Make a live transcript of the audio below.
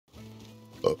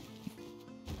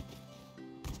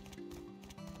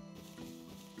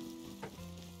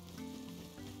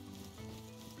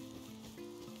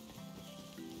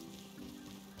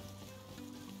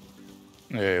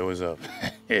Hey, what's up?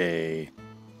 Hey.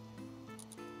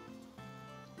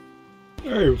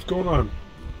 Hey, what's going on?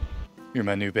 You're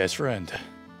my new best friend.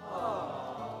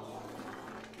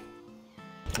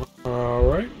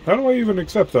 Alright. How do I even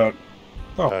accept that?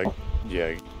 Oh.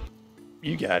 Yeah.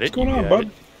 You got it. What's going on, bud?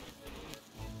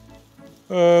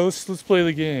 Let's play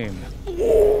the game.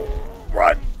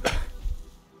 Run!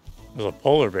 There's a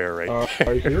polar bear right there.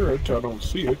 I hear it. I don't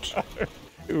see it.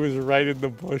 It was right in the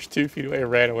bush 2 feet away. It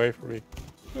ran away from me.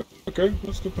 Okay,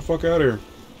 let's get the fuck out of here.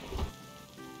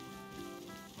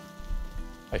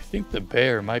 I think the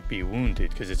bear might be wounded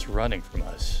because it's running from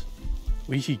us.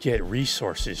 We could get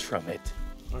resources from it.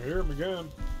 I hear him again.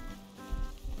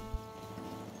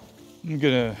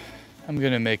 I'm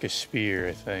gonna make a spear,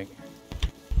 I think.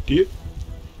 Get.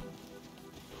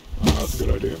 That's a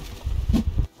good idea.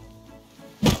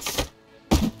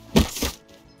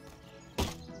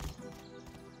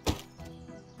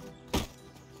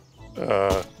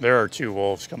 There are 2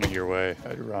 wolves coming your way.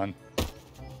 I'd run.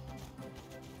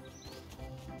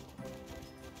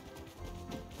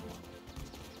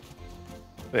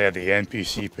 They had the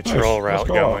NPC patrol route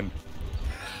going.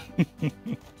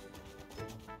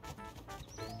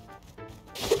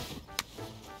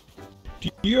 Do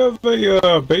you have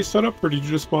a base setup, or did you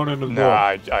just spawn into the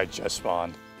Nah, I just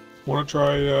spawned. Want to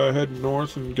try heading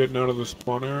north and getting out of the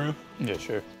spawn area? Yeah,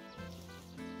 sure.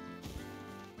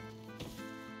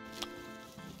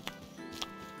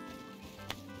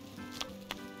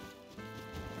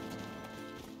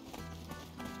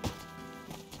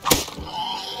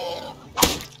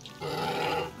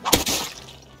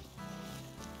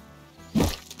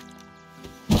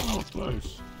 Oh,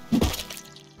 nice.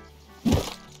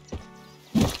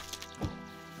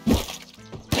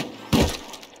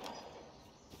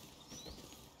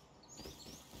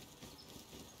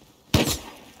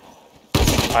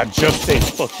 I'm just a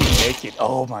fucking naked.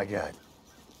 Oh my god.